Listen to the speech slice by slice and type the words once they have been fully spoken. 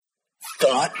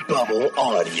Thought Bubble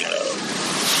Audio.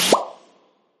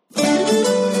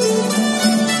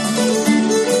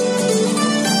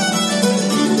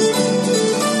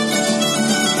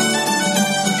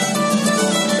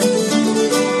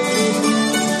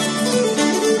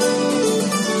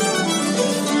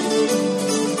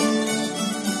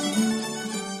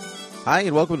 Hi,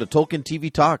 and welcome to Tolkien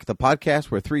TV Talk, the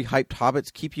podcast where three hyped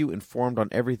hobbits keep you informed on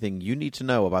everything you need to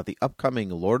know about the upcoming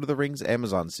Lord of the Rings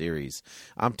Amazon series.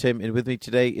 I'm Tim, and with me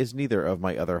today is neither of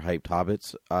my other hyped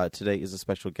hobbits. Today is a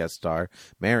special guest star,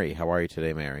 Mary. How are you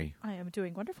today, Mary? I am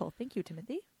doing wonderful. Thank you,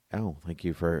 Timothy. Oh, thank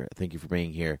you for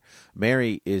being here.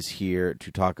 Mary is here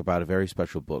to talk about a very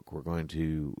special book. We're going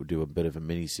to do a bit of a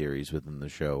mini-series within the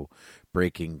show,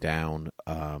 breaking down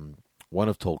one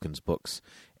of Tolkien's books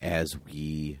as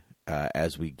we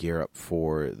gear up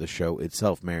for the show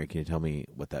itself. Mary, can you tell me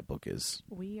what that book is?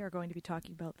 We are going to be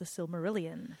talking about the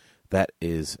Silmarillion. That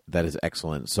is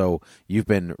excellent. So you've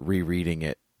been rereading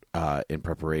it in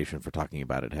preparation for talking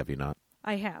about it, have you not?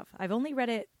 I have. I've only read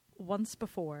it once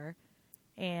before,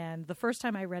 and the first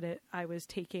time I read it, I was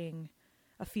taking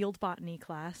a field botany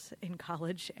class in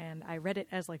college, and I read it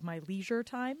as like my leisure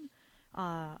time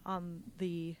on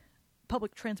the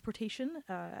public transportation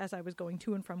as I was going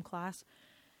to and from class.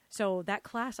 So that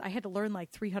class, I had to learn like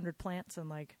 300 plants and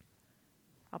like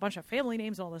a bunch of family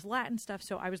names and all this Latin stuff.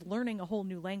 So I was learning a whole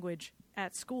new language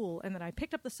at school. And then I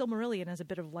picked up the Silmarillion as a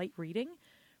bit of light reading,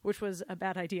 which was a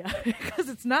bad idea because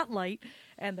it's not light.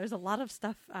 And there's a lot of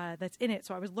stuff that's in it.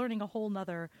 So I was learning a whole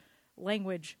nother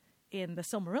language in the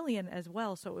Silmarillion as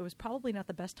well. So it was probably not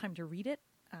the best time to read it.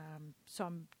 So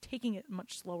I'm taking it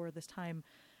much slower this time.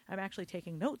 I'm actually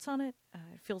taking notes on it.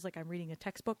 It feels like I'm reading a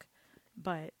textbook,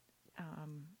 but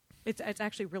it's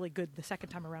actually really good the second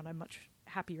time around. I'm much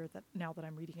happier now that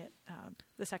I'm reading it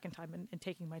the second time and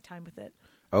taking my time with it.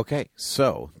 Okay,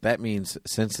 so that means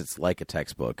since it's like a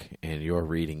textbook and you're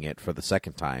reading it for the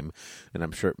second time, and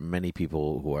I'm sure many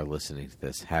people who are listening to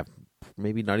this have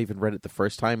maybe not even read it the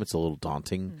first time, it's a little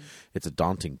daunting. It's a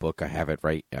daunting book. I have it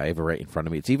right in front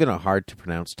of me. It's even a hard to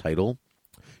pronounce title.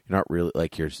 You're not really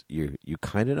like you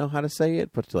kind of know how to say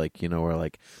it, but like we're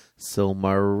like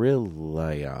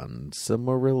Silmarillion,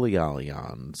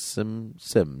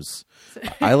 Sims.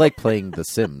 I like playing The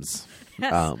Sims.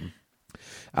 Yes.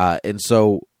 And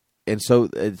so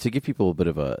to give people a bit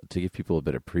of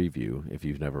preview, if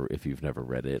you've never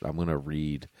read it, I'm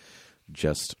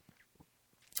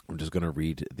just going to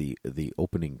read the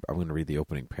opening. I'm going to read the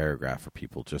opening paragraph for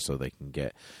people just so they can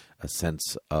get a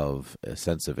sense of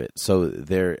it. So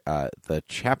there, the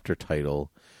chapter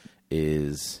title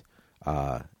is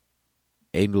Ainulindale.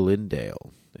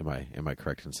 Am I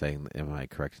correct in saying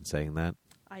that?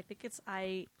 I think it's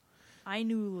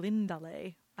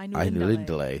Ainulindale.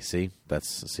 Ainulindale.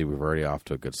 See, we're already off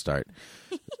to a good start.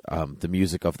 The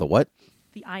music of the what?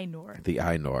 The Ainur. The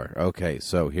Ainur. Okay,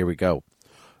 so here we go.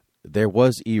 There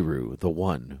was Eru, the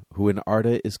one, who in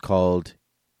Arda is called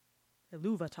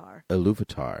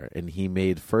Iluvatar, and he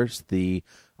made first the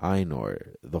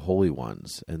Ainur, the holy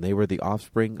ones, and they were the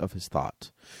offspring of his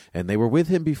thought. And they were with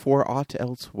him before aught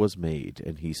else was made,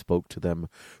 and he spoke to them,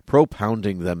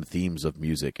 propounding them themes of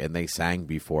music, and they sang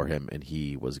before him, and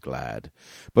he was glad.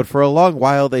 But for a long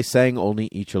while they sang only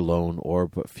each alone, or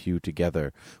but few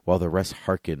together, while the rest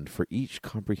hearkened, for each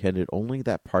comprehended only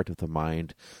that part of the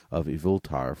mind of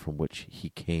Iluvatar from which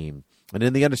he came. And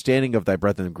in the understanding of thy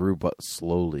brethren grew but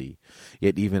slowly.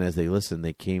 Yet even as they listened,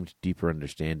 they came to deeper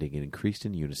understanding and increased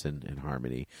in unison and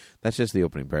harmony. That's just the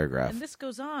opening paragraph. And this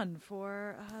goes on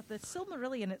for the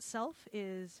Silmarillion itself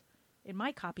is, in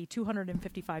my copy,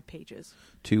 255 pages.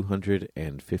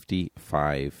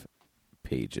 255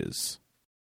 pages.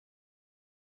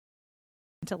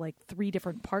 Into like three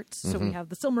different parts. So we have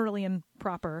the Silmarillion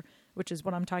proper, which is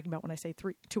what I'm talking about when I say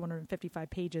 255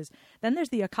 pages. Then there's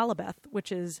the Akalabeth,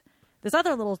 which is this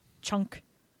other little chunk.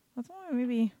 That's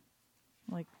maybe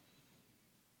like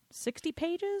 60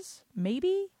 pages,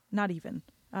 maybe? Not even.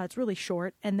 It's really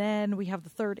short. And then we have the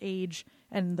Third Age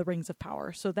and the Rings of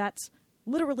Power. So that's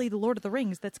literally the Lord of the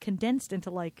Rings that's condensed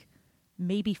into like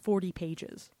maybe 40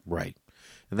 pages. Right.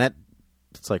 And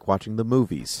it's like watching the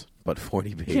movies, but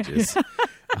 40 pages.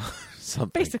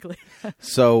 Something. Basically.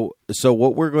 So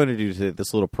what we're going to do today,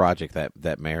 this little project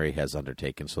that Mary has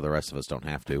undertaken, so the rest of us don't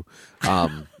have to,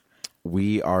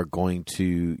 you are going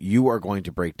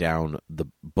to break down the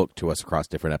book to us across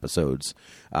different episodes.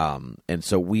 And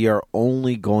so we are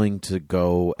only going to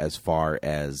go as far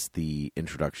as the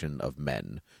introduction of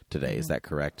men today. Is that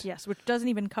correct? Yes, which doesn't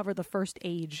even cover the First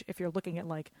Age. If you're looking at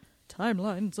like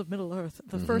timelines of Middle-earth,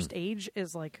 the First Age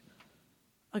is like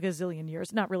a gazillion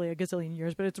years. Not really a gazillion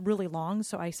years, but it's really long.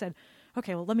 So I said,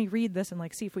 okay, well, let me read this and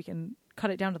like see if we can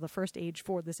cut it down to the first age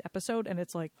for this episode. And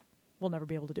it's like, we'll never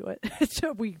be able to do it.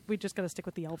 So we just got to stick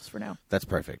with the elves for now. That's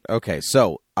perfect. Okay,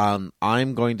 so I'm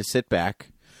going to sit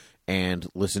back and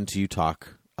listen to you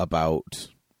talk about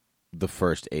the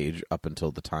first age up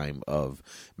until the time of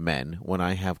men. When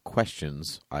I have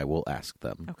questions, I will ask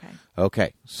them.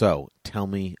 Okay, so tell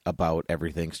me about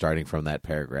everything starting from that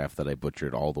paragraph that I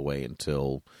butchered all the way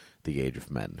until the age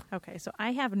of men. Okay, so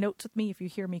I have notes with me. If you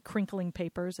hear me crinkling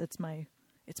papers, it's my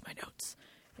notes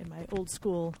in my old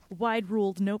school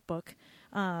wide-ruled notebook.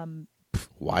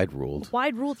 Wide ruled?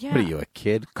 Wide ruled, yeah. What are you, a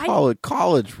kid?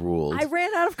 College ruled. I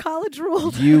ran out of college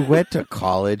ruled. You went to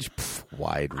college?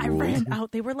 Wide ruled. I ran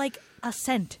out. They were like a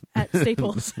cent at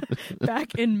Staples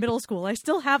back in middle school. I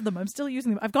still have them. I'm still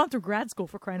using them. I've gone through grad school,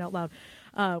 for crying out loud,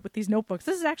 with these notebooks.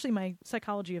 This is actually my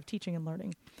Psychology of Teaching and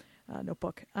Learning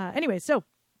notebook. Anyway, so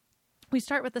we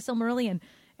start with the Silmarillion,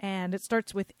 and it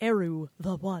starts with Eru,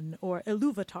 the One, or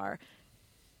Iluvatar.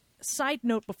 Side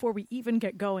note, before we even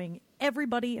get going,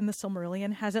 everybody in the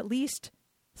Silmarillion has at least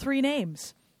 3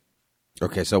 names.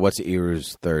 Okay, so what's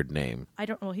Eru's third name? I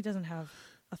don't know. He doesn't have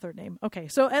a third name. Okay,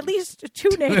 so at least 2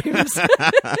 names.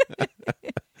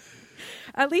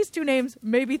 At least 2 names,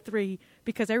 maybe 3,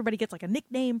 because everybody gets like a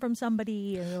nickname from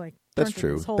somebody, and they're like, that's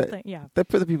true. This whole thing, yeah. That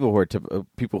for the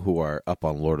people who are up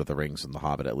on Lord of the Rings and The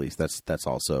Hobbit, at least that's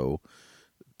all.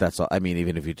 I mean,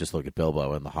 even if you just look at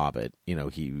Bilbo and The Hobbit, you know,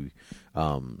 he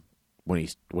when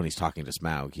he's talking to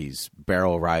Smaug, he's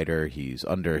Barrel Rider, he's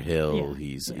Underhill,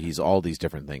 he's all these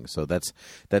different things. So that's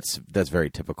very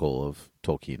typical of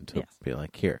Tolkien to be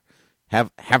like, here,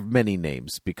 have many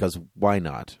names, because why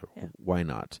not? Yeah. Why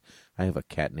not? I have a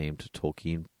cat named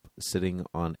Tolkien sitting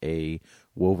on a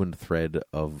woven thread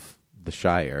of the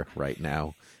Shire right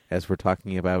now as we're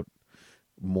talking about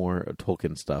more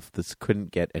Tolkien stuff. This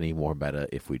couldn't get any more meta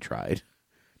if we tried.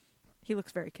 He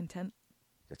looks very content.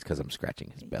 It's because I'm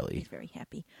scratching his belly. He's very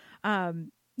happy.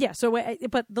 Yeah. So,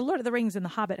 but the Lord of the Rings and the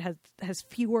Hobbit has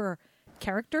fewer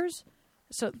characters.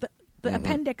 So the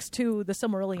appendix to the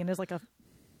Silmarillion is like a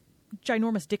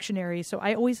ginormous dictionary. So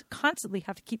I always constantly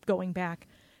have to keep going back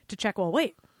to check. Well,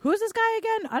 wait, who is this guy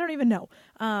again? I don't even know.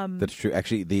 That's true.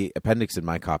 Actually, the appendix in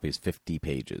my copy is 50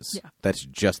 pages. Yeah. That's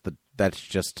just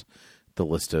the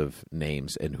list of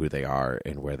names and who they are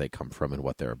and where they come from and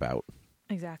what they're about.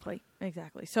 Exactly.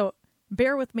 So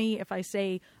bear with me if I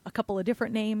say a couple of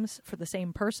different names for the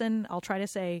same person. I'll try to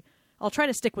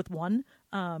stick with one,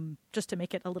 just to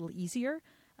make it a little easier.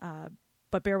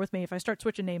 But bear with me if I start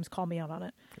switching names. Call me out on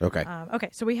it. Okay. Okay.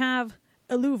 So we have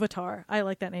Iluvatar. I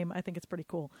like that name. I think it's pretty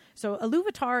cool. So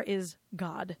Iluvatar is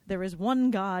God. There is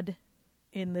one God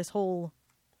in this whole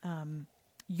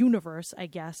universe, I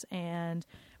guess. And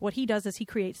what he does is he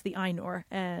creates the Ainur,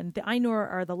 and the Ainur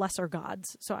are the lesser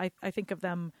gods. So I think of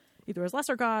them either as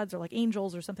lesser gods or like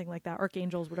angels or something like that,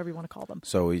 archangels, whatever you want to call them.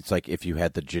 So it's like if you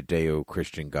had the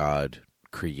Judeo-Christian God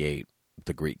create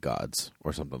the Greek gods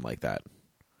or something like that.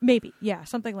 Maybe, yeah,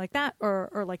 something like that,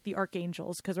 or like the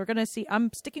archangels, because we're going to see,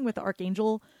 I'm sticking with the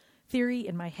archangel theory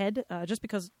in my head, just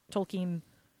because Tolkien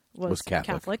was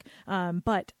Catholic,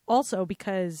 but also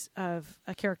because of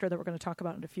a character that we're going to talk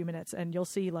about in a few minutes, and you'll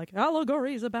see like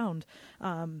allegories abound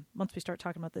once we start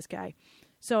talking about this guy.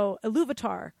 So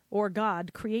Iluvatar, or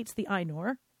God, creates the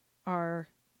Ainur, our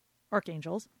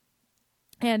archangels,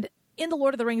 and in the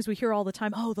Lord of the Rings we hear all the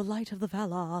time, oh, the light of the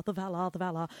Valar, the Valar, the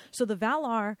Valar. So the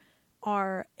Valar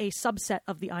are a subset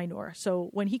of the Ainur. So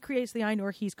when he creates the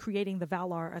Ainur, he's creating the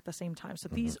Valar at the same time. So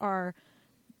these are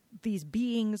these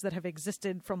beings that have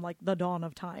existed from like the dawn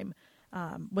of time,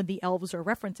 when the elves are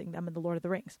referencing them in the Lord of the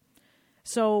Rings.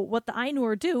 So what the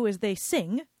Ainur do is they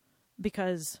sing,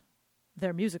 because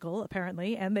they're musical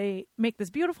apparently, and they make this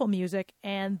beautiful music,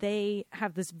 and they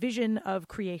have this vision of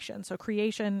creation. So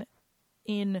creation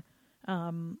in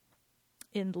the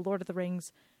Lord of the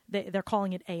Rings, they're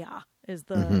calling it Ea is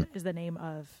the name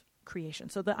of creation.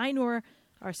 So the Ainur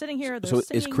are sitting here. They're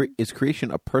singing. Is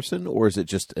creation a person, or is it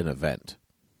just an event?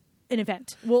 An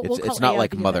event. It's not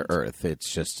like Mother Earth.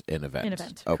 It's just an event. An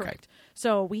event. Okay. Correct.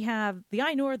 So we have the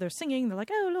Ainur. They're singing. They're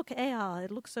like, oh, look, Ea.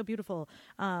 It looks so beautiful.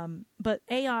 But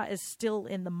Ea is still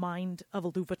in the mind of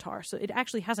Iluvatar. So it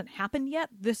actually hasn't happened yet.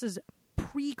 This is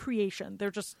pre-creation.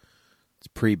 It's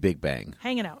pre-Big Bang.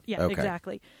 Hanging out. Yeah, okay.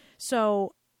 Exactly.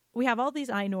 So we have all these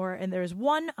Ainur, and there's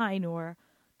one Ainur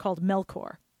called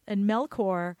Melkor. And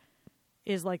Melkor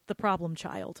is like the problem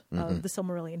child of the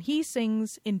Silmarillion. He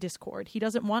sings in discord. He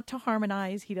doesn't want to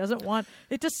harmonize. He doesn't want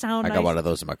it to sound nice. I got one of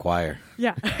those in my choir.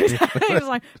 Yeah. He's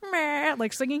like, meh,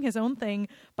 like singing his own thing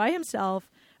by himself,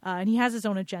 and he has his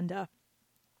own agenda.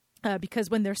 Because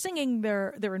when they're singing,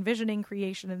 they're envisioning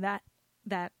creation, and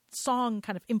that song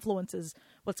kind of influences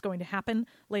what's going to happen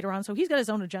later on. So he's got his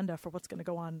own agenda for what's going to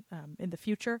go on in the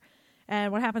future.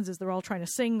 And what happens is they're all trying to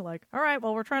sing like, all right,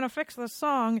 well, we're trying to fix this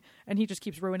song. And he just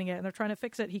keeps ruining it. And they're trying to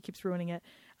fix it. He keeps ruining it.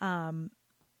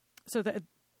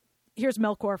 Here's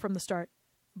Melkor from the start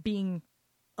being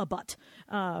a butt.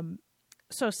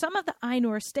 So some of the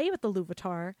Ainur stay with the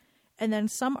Luvatar, and then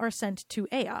some are sent to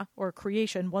Ea, or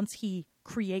creation, once he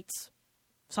creates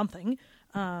something.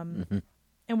 And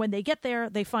when they get there,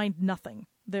 they find nothing.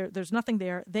 There's nothing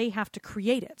there. They have to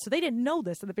create it. So they didn't know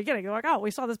this in the beginning. They're like, oh,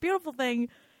 we saw this beautiful thing,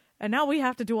 and now we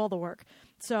have to do all the work.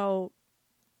 So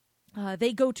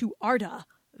they go to Arda,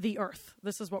 the earth.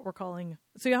 This is what we're calling.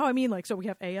 See how I mean? Like, so we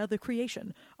have Ea, the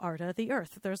creation, Arda, the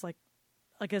earth. There's like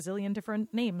a gazillion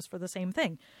different names for the same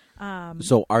thing.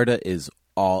 So Arda is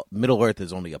all, Middle Earth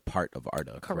is only a part of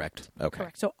Arda, correct? Okay.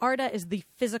 Correct. So Arda is the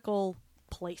physical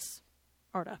place.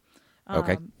 Arda.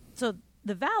 Okay. So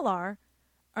the Valar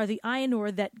are the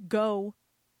Ainur that go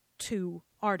to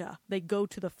Arda. They go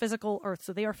to the physical earth.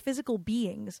 So they are physical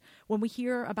beings. When we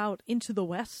hear about Into the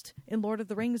West in Lord of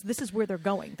the Rings, this is where they're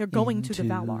going. They're going to the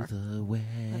Valar. The West.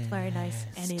 That's very nice.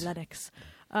 Annie Lennox.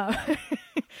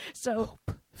 So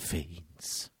hope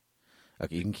fades.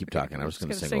 Okay, you can keep talking. I was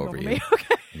going to sing over you. Me.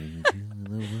 Okay. Into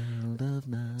the world of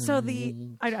night. So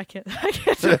I can't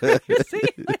see.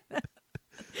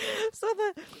 So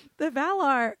the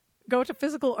Valar go to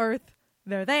physical Earth.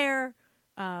 They're there.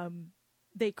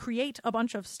 They create a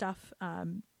bunch of stuff.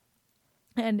 And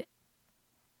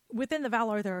within the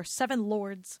Valar, there are 7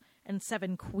 lords and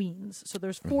 7 queens. So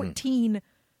there's 14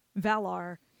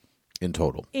 Valar in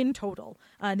total.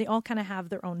 And they all kind of have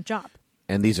their own job.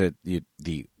 And these are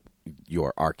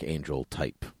your archangel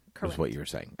type. Correct. Is what you were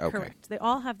saying. Okay. Correct. They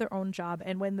all have their own job.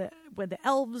 And when the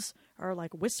elves are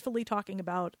like wistfully talking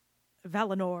about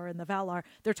Valinor and the Valar,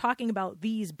 they're talking about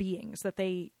these beings that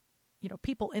they,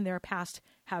 people in their past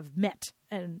have met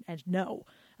and know.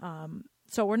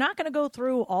 So we're not going to go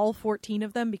through all 14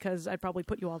 of them because I'd probably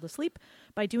put you all to sleep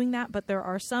by doing that. But there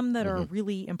are some that are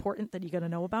really important that you're going to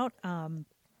know about.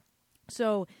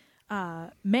 So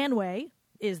Manwë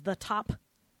is the top.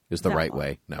 Is the Valar. right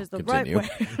way. No, is the continue. Right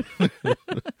way.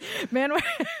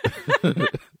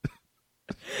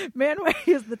 Manwë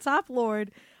is the top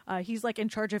lord. He's like in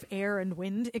charge of air and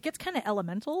wind. It gets kind of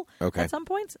elemental at some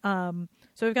points. So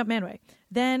we've got Manwë.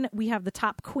 Then we have the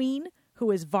top queen,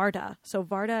 who is Varda. So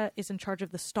Varda is in charge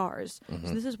of the stars.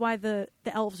 So this is why the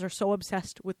elves are so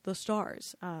obsessed with the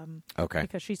stars.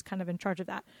 Because she's kind of in charge of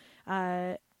that.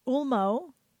 Ulmo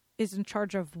is in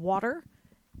charge of water.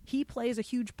 He plays a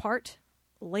huge part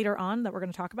later on that we're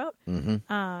going to talk about.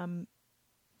 I'm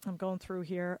going through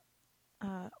here.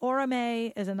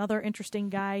 Orome is another interesting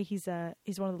guy. He's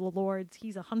one of the lords.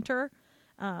 He's a hunter.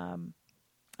 And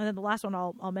then the last one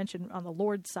I'll mention on the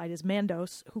lord's side is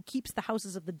Mandos, who keeps the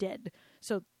houses of the dead.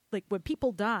 So like when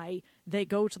people die, they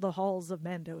go to the halls of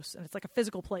Mandos, and it's like a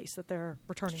physical place that they're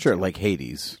returning to. Sure, like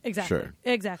Hades. Exactly. Sure.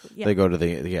 Exactly. Yeah. They go to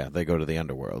the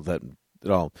underworld. I'm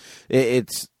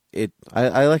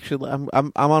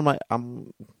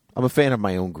a fan of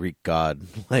my own Greek god,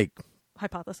 like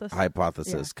hypothesis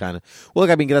kind of. Well,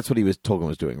 look, I mean, that's what Tolkien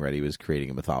was doing, right? He was creating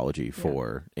a mythology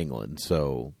for England,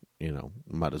 so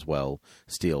might as well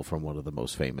steal from one of the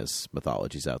most famous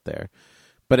mythologies out there.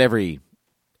 But every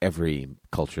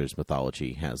culture's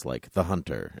mythology has like the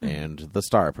hunter and the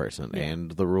star person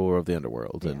and the ruler of the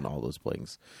underworld and all those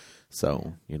things.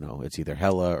 So it's either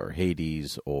Hela or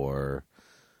Hades or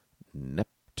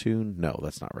Neptune. No,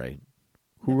 that's not right.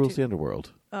 Who rules the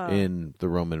underworld in the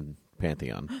Roman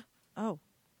pantheon? Oh.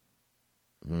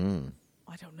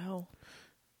 I don't know.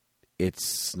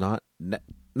 It's not.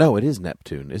 No, it is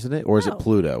Neptune, isn't it? Or is it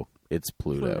Pluto? It's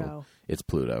Pluto. It's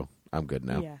Pluto. I'm good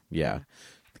now. Yeah.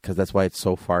 Because that's why it's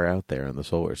so far out there in the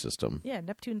solar system. Yeah,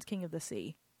 Neptune's king of the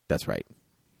sea. That's right.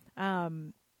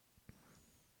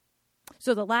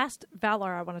 So the last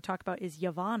Valar I want to talk about is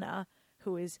Yavanna,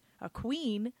 who is a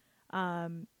queen.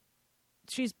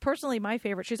 She's personally my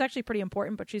favorite. She's actually pretty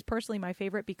important, but she's personally my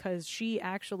favorite because she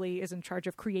actually is in charge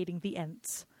of creating the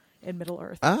Ents in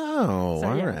Middle-earth. Oh, so,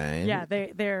 all right. Yeah,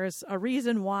 there's a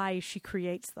reason why she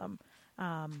creates them,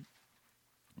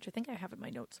 which I think I have in my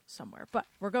notes somewhere. But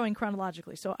we're going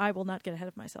chronologically, so I will not get ahead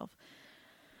of myself.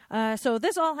 So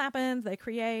this all happens. They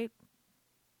create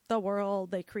the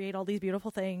world. They create all these beautiful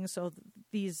things. So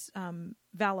these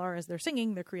Valar, as they're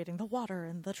singing, they're creating the water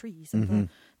and the trees and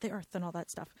the earth and all that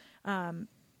stuff.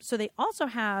 So they also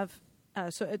have,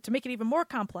 so to make it even more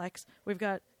complex, we've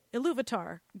got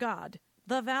Iluvatar, God,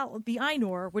 the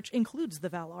Ainur, which includes the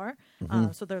Valar.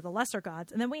 So they're the lesser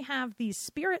gods. And then we have these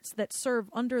spirits that serve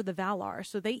under the Valar.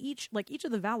 So they each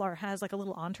of the Valar has like a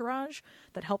little entourage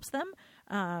that helps them.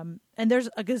 And there's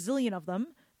a gazillion of them,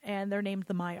 and they're named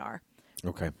the Maiar.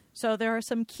 Okay. So there are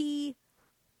some key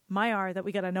Maiar that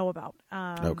we got to know about.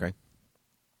 Okay.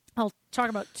 I'll talk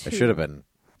about two. I should have been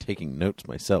taking notes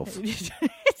myself.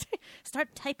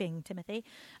 Start typing, Timothy.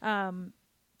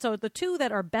 So the two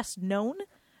that are best known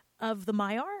of the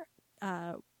Maiar,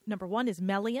 number one is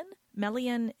Melian.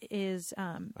 Melian is...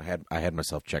 I had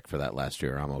myself checked for that last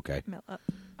year. I'm okay.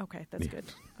 Okay, that's good.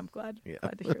 I'm glad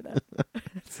to hear that.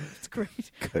 It's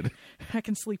great. Good. I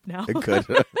can sleep now. Good.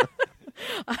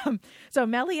 So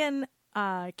Melian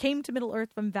came to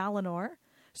Middle-earth from Valinor.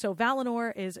 So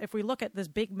Valinor is, if we look at this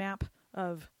big map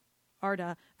of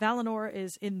Arda, Valinor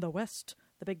is in the west,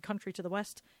 the big country to the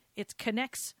west. It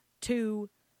connects to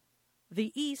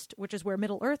the east, which is where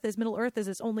Middle-earth is. Middle-earth is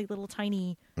this only little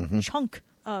tiny chunk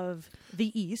of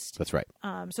the east. That's right.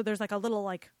 So there's like a little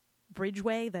like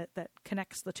bridgeway that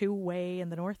connects the two way in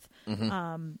the north.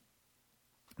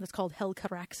 It's called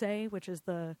Helcaraxe, which is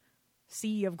the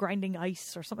sea of grinding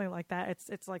ice or something like that.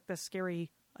 It's like this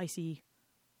scary icy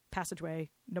passageway.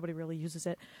 Nobody really uses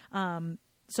it.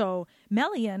 So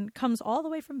Melian comes all the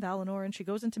way from Valinor, and she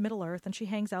goes into Middle-earth, and she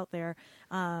hangs out there.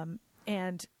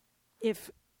 And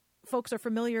if folks are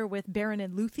familiar with Beren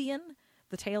and Luthien,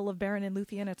 the tale of Beren and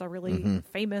Luthien, it's a really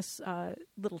famous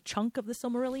little chunk of the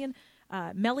Silmarillion.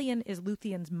 Melian is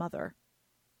Luthien's mother.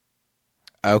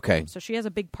 Okay. So she has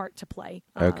a big part to play.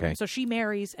 Okay. So she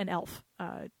marries an elf,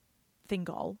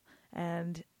 Thingol,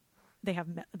 and they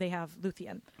have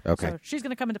Luthien. Okay. So she's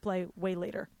going to come into play way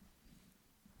later.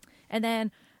 And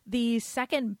then the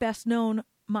second best known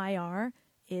Maiar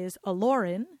is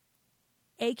Alorin,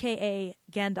 a.k.a.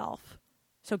 Gandalf.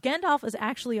 So Gandalf is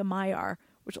actually a Maiar,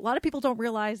 which a lot of people don't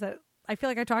realize. That I feel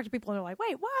like I talk to people and they're like,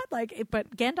 wait, what?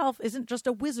 But Gandalf isn't just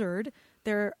a wizard.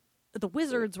 The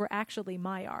wizards were actually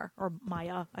Maiar, or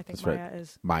Maya. I think That's Maya right.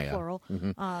 is Maya. plural.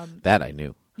 That I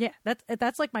knew. Yeah,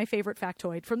 that's like my favorite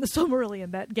factoid from the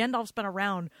Silmarillion, that Gandalf's been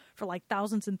around for like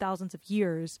thousands and thousands of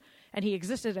years, and he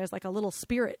existed as like a little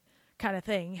spirit kind of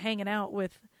thing, hanging out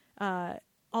with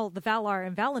all the Valar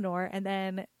and Valinor, and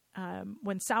then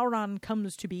when Sauron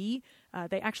comes to be,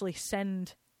 they actually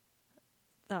send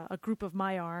a group of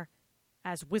Maiar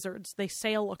as wizards. They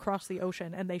sail across the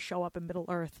ocean, and they show up in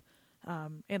Middle-earth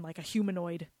in like a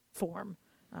humanoid form.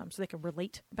 So they can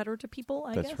relate better to people,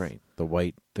 I guess. That's right. The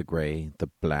white, the gray, the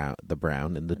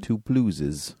brown, and the two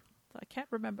blueses. I can't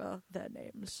remember their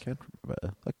names. Can't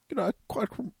remember. I quite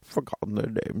forgotten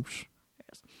their names.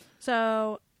 Yes.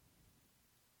 So,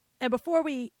 and before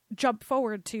we jump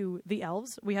forward to the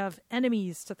elves, we have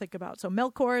enemies to think about. So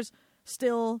Melkor's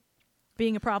still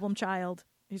being a problem child.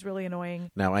 He's really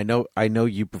annoying. Now I know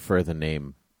you prefer the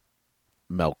name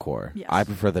Melkor. Yes. I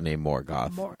prefer the name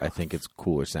Morgoth. Morgoth. I think it's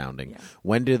cooler sounding. Yeah.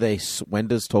 When does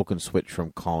Tolkien switch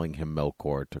from calling him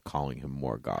Melkor to calling him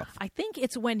Morgoth? I think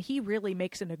it's when he really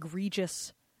makes an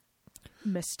egregious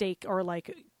mistake, or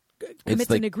like commits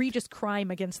an egregious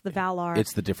crime against the Valar.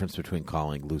 It's the difference between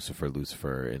calling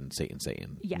Lucifer, and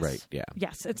Satan. Yes. Right, yeah.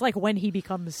 Yes, it's like when he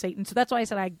becomes Satan. So that's why I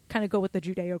said I kind of go with the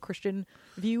Judeo-Christian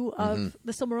view of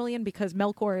the Silmarillion, because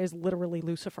Melkor is literally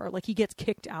Lucifer. Like, he gets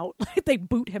kicked out. They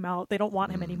boot him out. They don't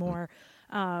want him anymore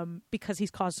because he's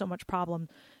caused so many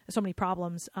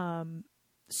problems.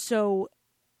 So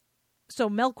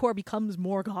Melkor becomes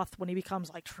Morgoth when he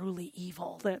becomes like truly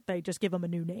evil. They just give him a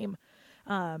new name.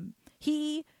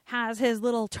 He has his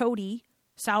little toady,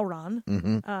 Sauron,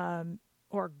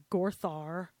 or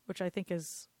Gorthar, which I think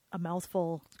is a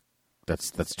mouthful.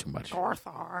 That's too much.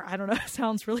 Gorthar. I don't know. It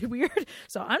sounds really weird.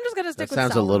 So I'm just going to stick with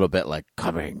sounds Sauron. a little bit like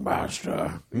coming,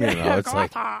 master. You know, it's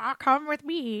Gorthar, come with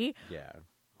me. Yeah.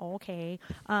 Okay.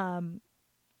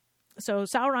 So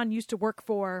Sauron used to work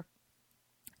for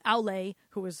Aule,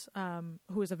 who is a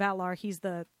Valar. He's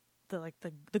the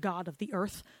god of the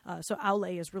earth. So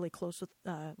Aule is really close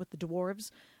with the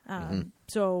dwarves.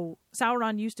 So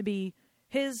Sauron used to be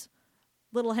his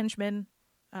little henchman,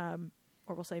 or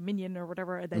we'll say minion or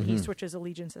whatever, and then he switches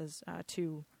allegiances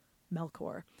to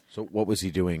Melkor. So what was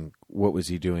he doing? What was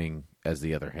he doing as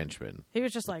the other henchman? He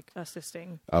was just like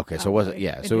assisting. Okay, so it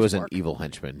wasn't so it was an work. evil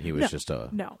henchman. He was just a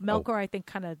no. Melkor, I think,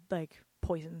 kind of like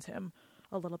poisons him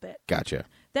a little bit. Gotcha.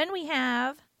 Then we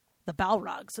have the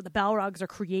Balrogs. So the Balrogs are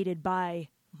created by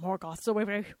Morgoth. So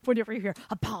whenever you hear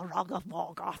a Balrog of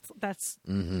Morgoth, that's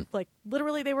like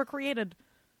literally they were created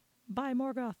by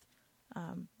Morgoth,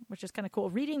 which is kind of cool.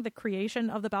 Reading the creation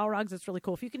of the Balrogs, it's really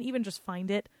cool. If you can even just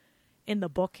find it in the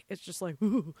book, it's just like,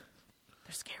 ooh,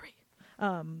 they're scary.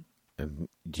 And And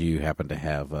do you happen to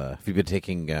have you been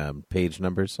taking page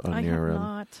numbers on I your... have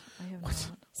not. I have What?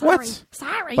 not. Sorry. What?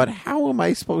 Sorry. But how am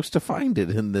I supposed to find it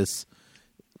in this...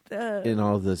 in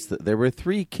all this? There were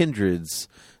 3 kindreds,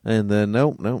 and then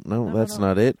no, that's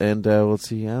not it. And let's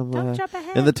see. Don't jump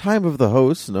ahead. In the time of the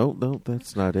host, no,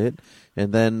 that's not it.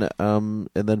 And then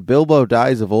Bilbo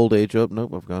dies of old age. Oh,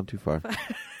 nope, I've gone too far.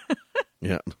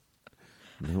 Yeah.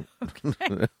 Nope.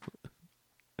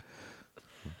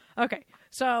 Okay,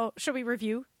 so should we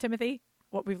review, Timothy,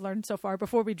 what we've learned so far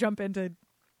before we jump into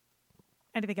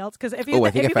anything else? Because if you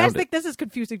guys think this is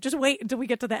confusing, just wait until we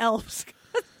get to the elves.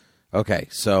 Okay,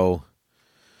 so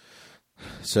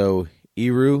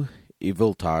Eru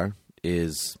Iviltar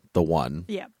is the one.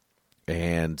 Yeah.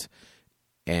 And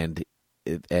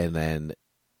then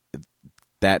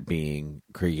that being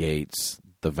creates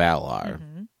the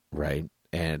Valar, right?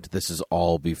 And this is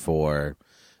all before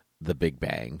the Big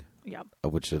Bang. Yep.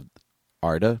 Which is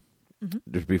Arda.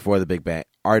 Before the Big Bang.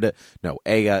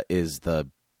 Ea is the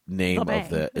name of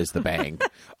the bang.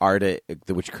 Arda,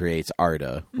 which creates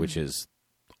Arda, which is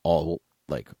all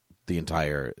like the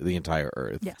entire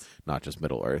Earth, yes, not just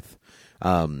Middle Earth.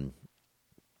 And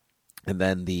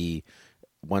then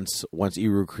once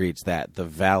Eru creates that, the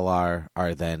Valar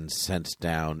are then sent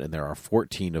down, and there are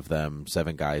 14 of them,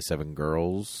 7 guys, 7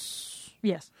 girls.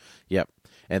 Yes. Yep.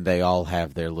 And they all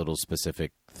have their little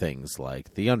specific things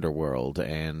like the underworld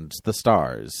and the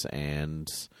stars and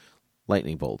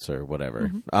lightning bolts or whatever.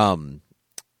 And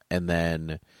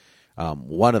then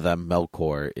one of them,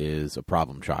 Melkor, is a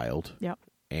problem child. Yep.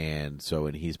 And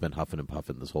he's been huffing and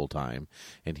puffing this whole time,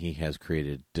 and he has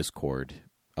created discord.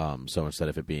 So instead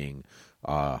of it being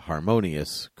a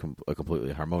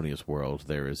completely harmonious world,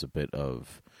 there is a bit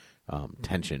of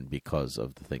tension because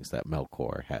of the things that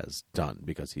Melkor has done,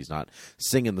 because he's not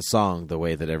singing the song the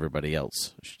way that everybody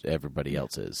else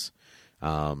is.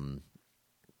 And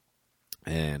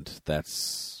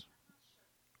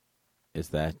is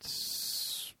that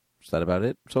about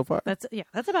it so far? That's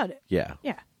about it. Yeah.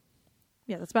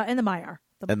 Yeah, that's about, and the Maiar.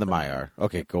 The Maiar.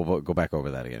 Okay, go back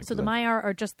over that again. So the Maiar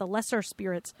are just the lesser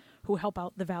spirits who help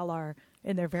out the Valar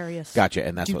in their various Gotcha,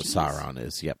 and that's duties. what Sauron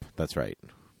is. Yep, that's right.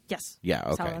 Yes. Yeah,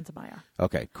 okay. Sauron's a Maiar.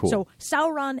 Okay, cool. So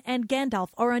Sauron and Gandalf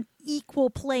are on equal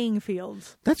playing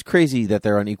fields. That's crazy that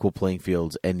they're on equal playing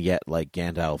fields, and yet, like,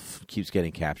 Gandalf keeps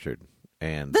getting captured.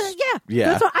 And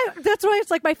yeah. That's why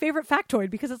it's like my favorite factoid,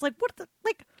 because it's like, what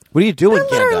are you doing,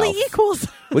 they're literally Gandalf? equals.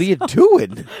 What are you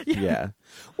doing? Yeah.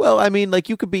 Well, I mean, like,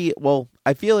 you could be. Well,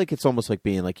 I feel like it's almost like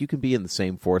being like you can be in the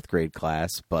same 4th grade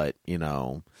class, but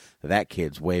that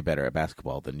kid's way better at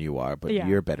basketball than you are, but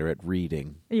you're better at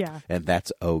reading. Yeah. And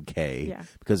that's okay. Yeah.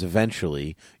 Because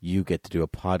eventually you get to do a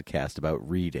podcast about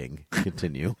reading.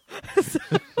 Continue.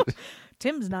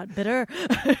 Tim's not bitter.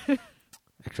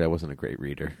 Actually, I wasn't a great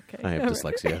reader. Okay. I have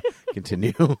dyslexia.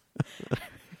 Continue.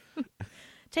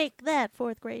 Take that,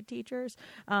 4th grade teachers.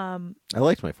 I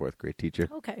liked my 4th grade teacher.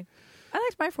 Okay. I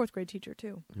liked my 4th grade teacher,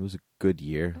 too. It was a good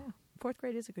year. Yeah, 4th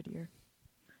grade is a good year.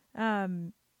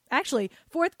 Actually,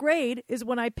 4th grade is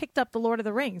when I picked up The Lord of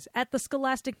the Rings at the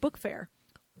Scholastic Book Fair.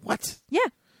 What? Yeah.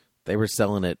 They were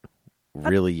selling it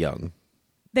really young.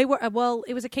 They were, it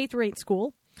was a K through 8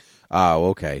 school. Oh,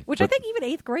 okay. I think even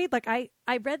 8th grade, like I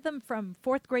read them from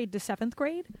 4th grade to 7th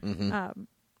grade.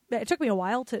 It took me a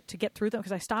while to get through them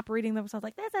because I stopped reading them because I was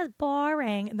like, this is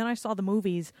boring. And then I saw the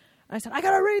movies. And I said, I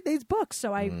got to read these books.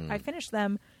 So I finished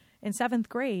them in 7th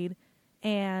grade.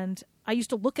 And I used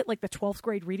to look at like the 12th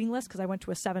grade reading list because I went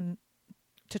to a 7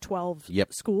 to 12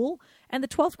 school. And the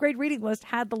 12th grade reading list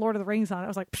had The Lord of the Rings on it. I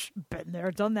was like, been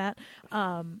there, done that.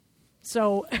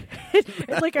 So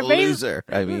it's like amazing. Loser.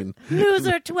 I mean,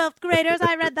 loser 12th graders.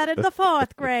 I read that in the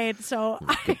 4th grade. So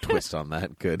good twist on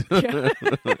that. Good.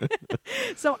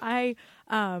 So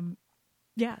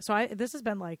this has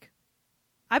been like,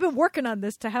 I've been working on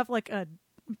this to have like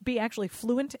be actually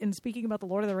fluent in speaking about the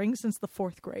Lord of the Rings since the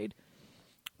 4th grade.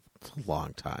 It's a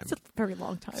long time. It's a very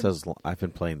long time. It says I've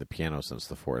been playing the piano since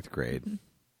the 4th grade.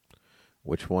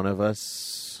 Which one of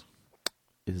us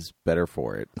is better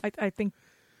for it? I think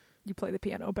you play the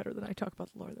piano better than I talk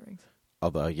about the Lord of the Rings.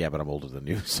 Although, yeah, but I'm older than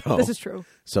you, so this is true.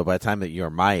 So by the time that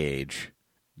you're my age,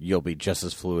 you'll be just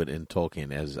as fluent in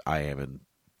Tolkien as I am in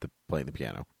playing the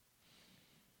piano.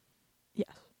 Yes,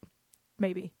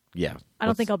 maybe. Yeah, I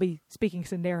don't think I'll be speaking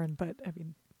Sindarin, but I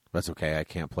mean that's okay. I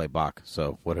can't play Bach,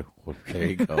 so what there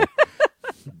you go.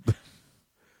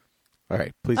 All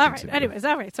right, please. All continue. right. Anyways,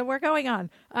 all right. So we're going on.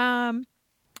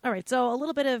 All right. So a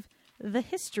little bit of the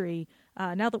history.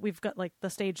 Now that we've got like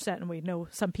the stage set and we know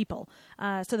some people.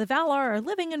 So the Valar are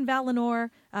living in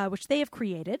Valinor, which they have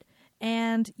created.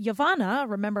 And Yavanna,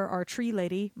 remember our tree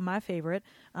lady, my favorite,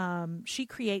 she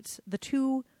creates the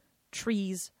 2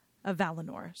 trees of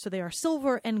Valinor. So they are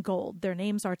silver and gold. Their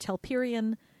names are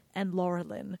Telperion and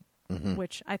Laurelin,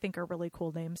 which I think are really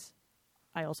cool names.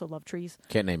 I also love trees.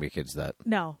 Can't name your kids that.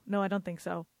 No, I don't think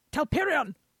so.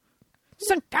 Telperion!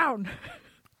 Sit down!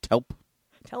 Telp.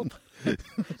 Telp.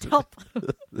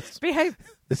 Telp. Behave.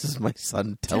 This is my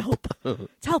son, Telp.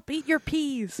 Telp, eat your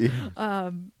peas.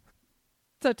 Yeah.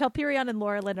 So Telperion and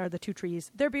Laurelin are the 2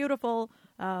 trees. They're beautiful,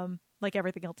 like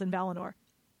everything else in Valinor.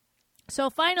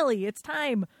 So finally, it's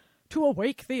time to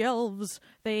awake the elves.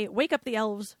 They wake up the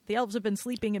elves. The elves have been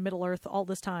sleeping in Middle-earth all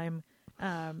this time.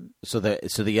 So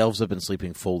the elves have been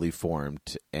sleeping fully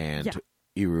formed, and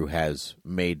Eru has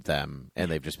made them, and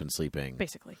they've just been sleeping.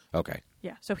 Basically. Okay.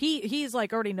 Yeah. So he's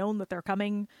like already known that they're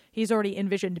coming. He's already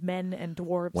envisioned men and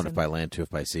dwarves. One if by land, 2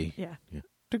 if by sea. Yeah.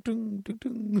 Ding, ding,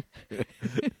 ding.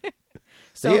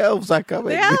 So, the elves are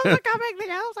coming. The elves are coming. The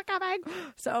elves are coming.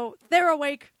 So they're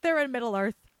awake. They're in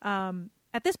Middle-earth.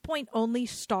 At this point, only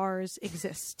stars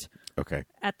exist. Okay.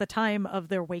 At the time of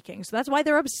their waking. So that's why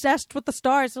they're obsessed with the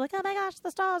stars. They're like, oh my gosh,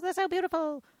 the stars, they're so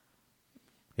beautiful.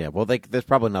 Yeah, well, there's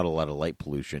probably not a lot of light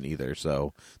pollution either,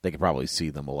 so they can probably see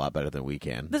them a lot better than we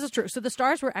can. This is true. So the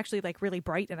stars were actually like really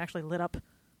bright and actually lit up.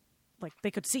 Like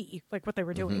they could see like what they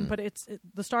were doing, but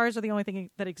the stars are the only thing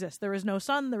that exists. There is no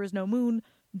sun, there is no moon,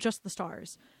 just the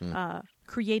stars.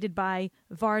 Created by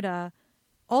Varda,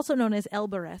 also known as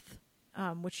Elbereth,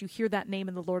 which you hear that name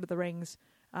in the Lord of the Rings.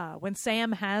 When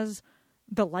Sam has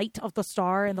the light of the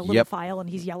star in the little phial and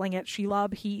he's yelling at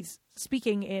Shelob, he's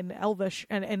speaking in Elvish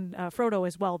and Frodo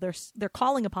as well. They're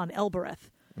calling upon Elbereth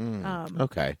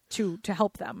to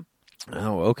help them.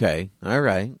 Oh, okay. All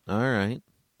right. Yeah.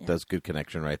 That's good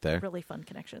connection right there. Really fun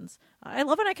connections. I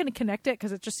love when I can connect it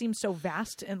because it just seems so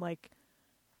vast and like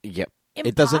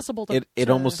impossible. It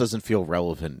almost doesn't feel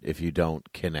relevant if you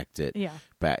don't connect it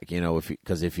back.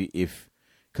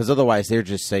 Because otherwise they're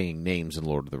just saying names in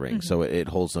Lord of the Rings, so it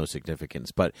holds no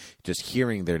significance. But just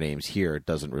hearing their names here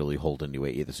doesn't really hold any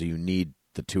weight either. So you need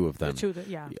the 2 of them.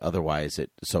 Otherwise,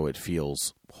 it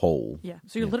feels whole. Yeah.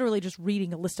 So you're literally just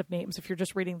reading a list of names. If you're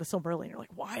just reading the Silmarillion, you're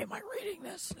like, why am I reading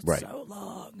this? It's so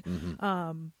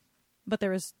long. But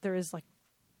there is like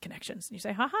connections, and you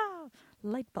say, "Ha,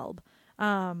 light bulb."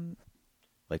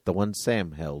 Like the one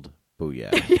Sam held.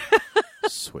 Booyah.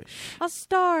 Swish. A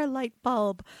star light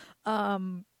bulb.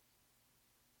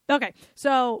 Okay,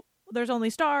 so there's only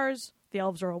stars. The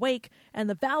elves are awake, and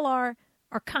the Valar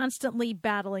are constantly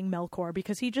battling Melkor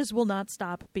because he just will not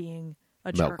stop being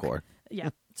a jerk. Melkor.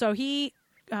 Yeah. So he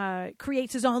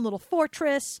creates his own little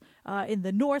fortress in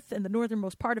the north, in the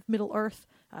northernmost part of Middle-earth.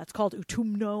 It's called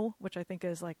Utumno, which I think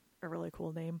is like a really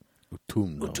cool name.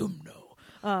 Utumno.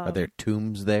 Are there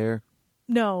tombs there?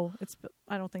 No,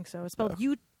 I don't think so. It's spelled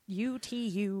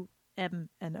Utumno.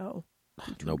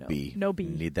 No B. No B.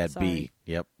 Need that Sorry. B.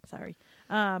 Yep. Sorry.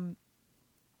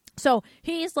 So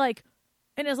he's like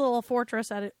in his little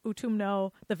fortress at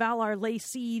Utumno. The Valar lay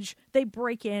siege. They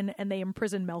break in and they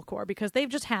imprison Melkor because they've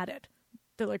just had it.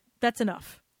 They're like, that's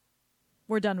enough.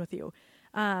 We're done with you.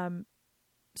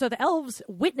 So the elves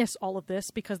witness all of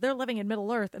this because they're living in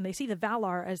Middle-earth and they see the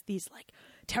Valar as these like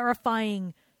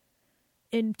terrifying,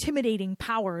 intimidating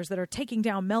powers that are taking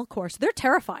down Melkor. So they're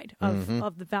terrified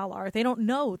of the Valar. They don't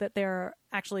know that they're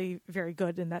actually very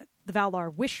good and that the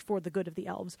Valar wish for the good of the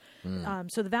elves.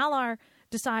 So the Valar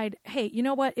decide, hey, you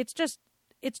know what? It's just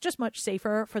much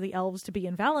safer for the elves to be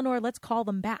in Valinor. Let's call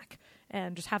them back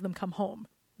and just have them come home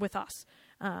with us.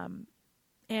 And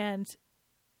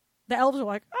the elves are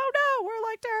like, oh no, we're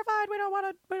like terrified. We don't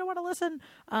want to listen.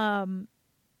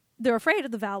 They're afraid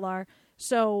of the Valar.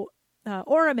 So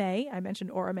Orome, I mentioned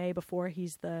Orome before.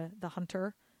 He's the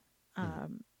hunter.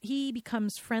 He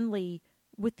becomes friendly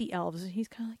with the elves. He's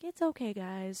kind of like, it's okay,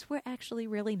 guys. We're actually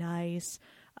really nice.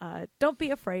 Don't be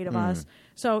afraid of us.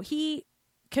 So he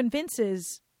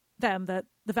convinces them that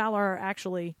the Valar are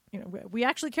actually, we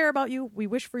actually care about you. We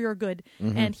wish for your good.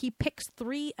 And he picks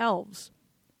 3 elves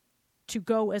to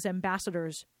go as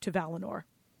ambassadors to Valinor.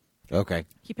 Okay.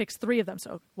 He picks 3 of them.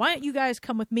 So why don't you guys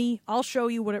come with me? I'll show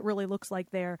you what it really looks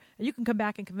like there. And you can come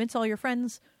back and convince all your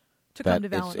friends to come to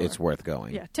Valinor. It's worth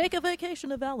going. Yeah. Take a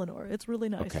vacation to Valinor. It's really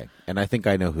nice. Okay. And I think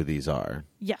I know who these are.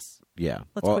 Yes. Yeah.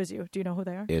 Let's quiz you. Do you know who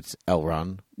they are? It's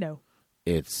Elrond. No.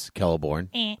 It's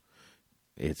Celeborn.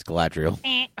 It's Galadriel.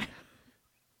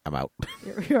 I'm out.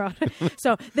 You're out.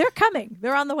 So they're coming.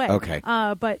 They're on the way. Okay.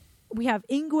 But we have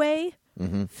Ingwe,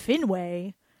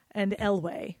 Finwë, and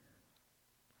Elwë.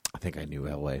 I think I knew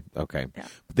Elwë. Okay. Yeah.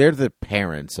 They're the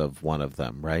parents of one of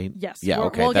them, right? Yes. Yeah,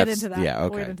 okay. We'll get into that. Yeah, okay.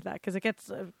 We'll get into that because it gets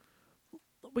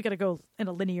we got to go in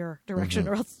a linear direction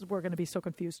or else we're going to be so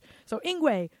confused. So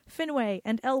Ingwe, Finwë,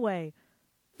 and Elwë,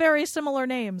 very similar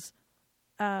names.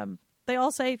 They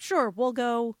all say, sure, we'll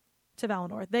go to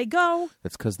Valinor. They go.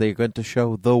 It's because they're going to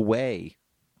show the way.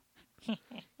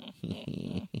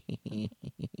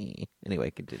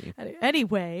 Anyway, continue.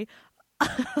 Anyway,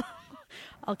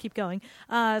 I'll keep going.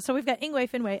 So we've got Ingwe,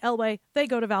 Finwë, Elwë. They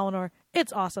go to Valinor.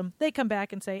 It's awesome. They come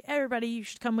back and say, everybody, you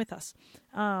should come with us.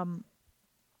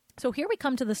 So here we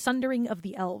come to the sundering of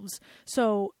the elves.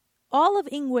 So all of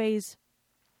Ingwe's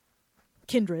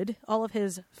kindred, all of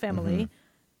his family,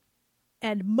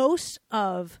 and most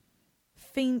of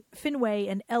Finwë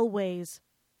and Elwë's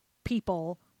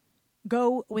people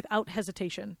go without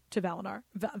hesitation to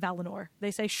Valinor.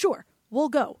 They say, sure, we'll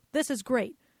go. This is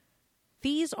great.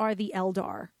 These are the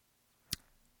Eldar.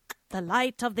 The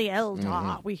light of the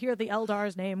Eldar. We hear the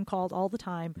Eldar's name called all the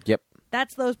time. Yep.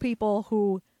 That's those people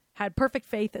who had perfect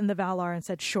faith in the Valar and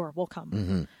said, sure, we'll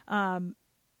come.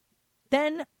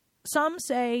 Then some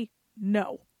say,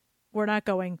 no, we're not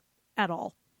going at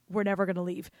all. We're never going to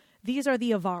leave. These are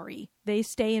the Avari. They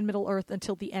stay in Middle-earth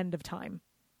until the end of time.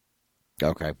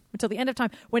 Okay. Until the end of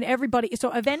time. When everybody...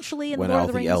 So eventually in when the Lord all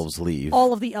of the Rings... elves leave.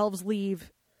 All of the elves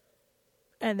leave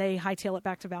and they hightail it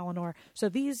back to Valinor. So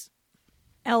these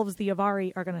elves, the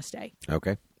Avari, are going to stay.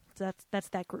 Okay. So that's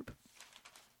that group.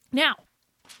 Now,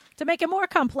 to make it more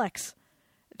complex,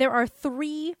 there are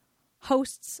 3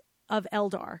 hosts of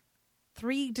Eldar.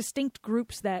 3 distinct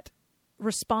groups that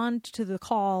respond to the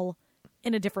call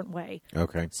in a different way.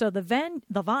 Okay. So the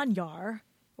Vanyar,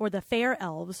 or the Fair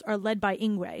Elves, are led by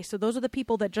Ingwe. So those are the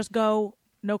people that just go,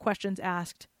 no questions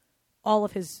asked. All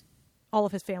of his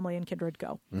family and kindred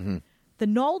go. The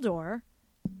Noldor,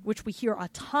 which we hear a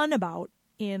ton about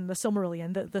in the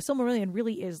Silmarillion. The Silmarillion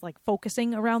really is like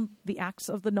focusing around the acts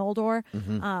of the Noldor.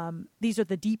 These are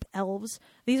the Deep Elves.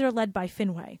 These are led by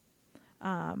Finwë.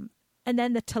 And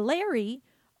then the Teleri,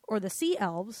 or the Sea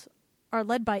Elves, are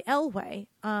led by Elwë.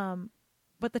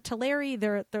 But the Teleri,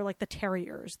 they're like the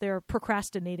terriers. They're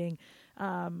procrastinating.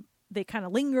 They kind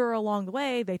of linger along the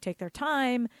way. They take their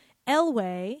time.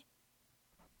 Elwë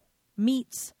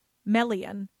meets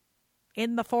Melian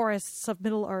in the forests of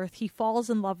Middle-earth. He falls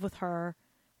in love with her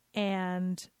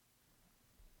and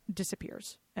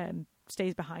disappears and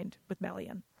stays behind with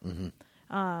Melian.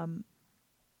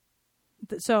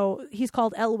 So he's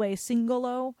called Elwë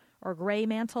Singolo, or Grey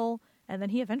Mantle, and then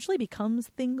he eventually becomes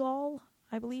Thingol,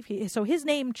 I believe. So his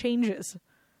name changes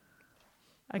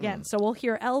again. So we'll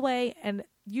hear Elwë, and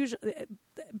usually,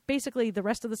 basically the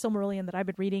rest of the Silmarillion that I've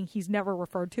been reading, he's never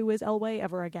referred to as Elwë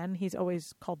ever again. He's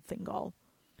always called Thingol.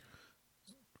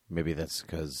 Maybe that's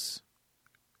because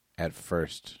at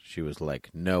first she was like,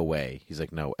 no way. He's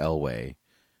like, no, Elwë.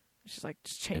 She's like,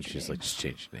 just change it. And she's like, just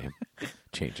change the name.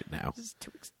 Change it now. It's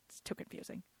too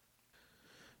confusing.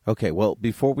 Okay, well,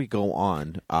 before we go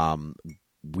on,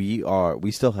 we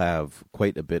still have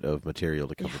quite a bit of material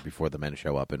to cover before the men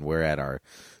show up, and we're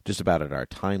just about at our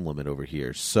time limit over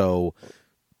here. So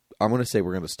I'm going to say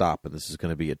we're going to stop, and this is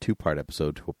going to be a 2-part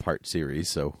episode to a part series.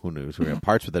 So who knows? We're going to have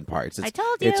parts within parts. I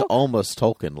told you. It's almost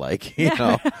Tolkien-like, you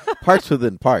know, parts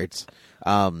within parts.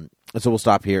 So we'll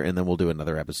stop here, and then we'll do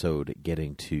another episode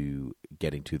getting to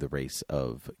the race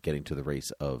of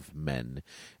men,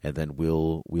 and then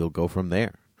we'll go from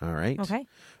there. All right.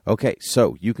 Okay.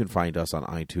 So you can find us on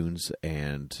iTunes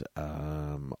and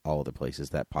all other places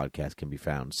that podcasts can be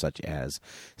found, such as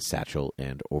Satchel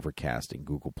and Overcast and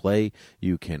Google Play.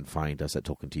 You can find us at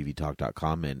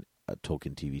TolkienTVTalk.com and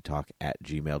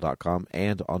TolkienTVTalk@gmail.com,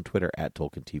 and on Twitter at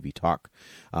TolkienTVTalk.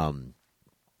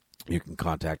 You can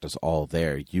contact us all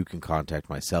there. You can contact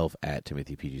myself at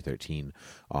TimothyPG13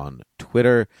 on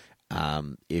Twitter.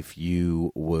 If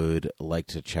you would like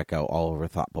to check out all of our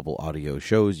Thought Bubble audio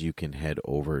shows, you can head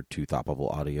over to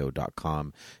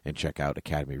thoughtbubbleaudio.com and check out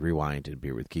Academy Rewind and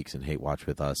Beer with Geeks and Hate Watch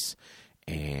with us,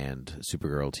 and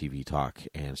Supergirl TV Talk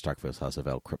and Starkville's House of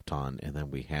El Krypton. And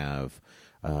then we have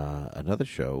another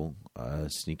show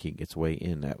sneaking its way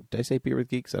in. Did I say Beer with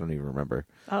Geeks? I don't even remember.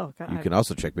 Oh, God. You can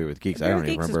also check Beer with Geeks. Beer I don't with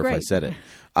even Geeks remember if I said it.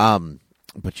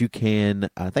 But you can,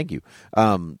 thank you.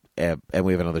 And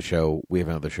we have another show. We have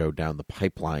another show down the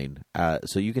pipeline.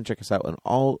 So you can check us out on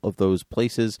all of those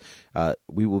places.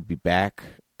 We will be back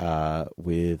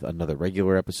with another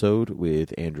regular episode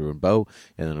with Andrew and Bo.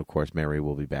 And then, of course, Mary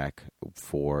will be back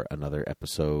for another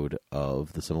episode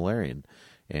of The Silmarillion.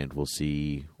 And we'll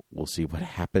see what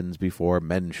happens before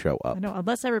men show up. I know,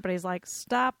 unless everybody's like,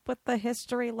 stop with the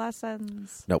history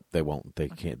lessons. Nope, they won't. They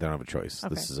can't. They don't have a choice.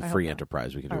 Okay, this is a free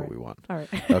enterprise. We can do what we want. All right.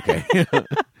 Okay.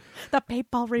 The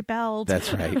people rebelled.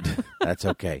 That's right. That's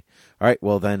okay. All right.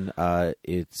 Well, then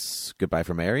it's goodbye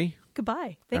from Mary.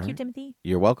 Goodbye. Thank All you, right. Timothy.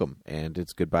 You're welcome. And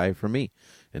it's goodbye from me.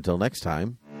 Until next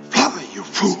time. Fly, you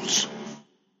fools!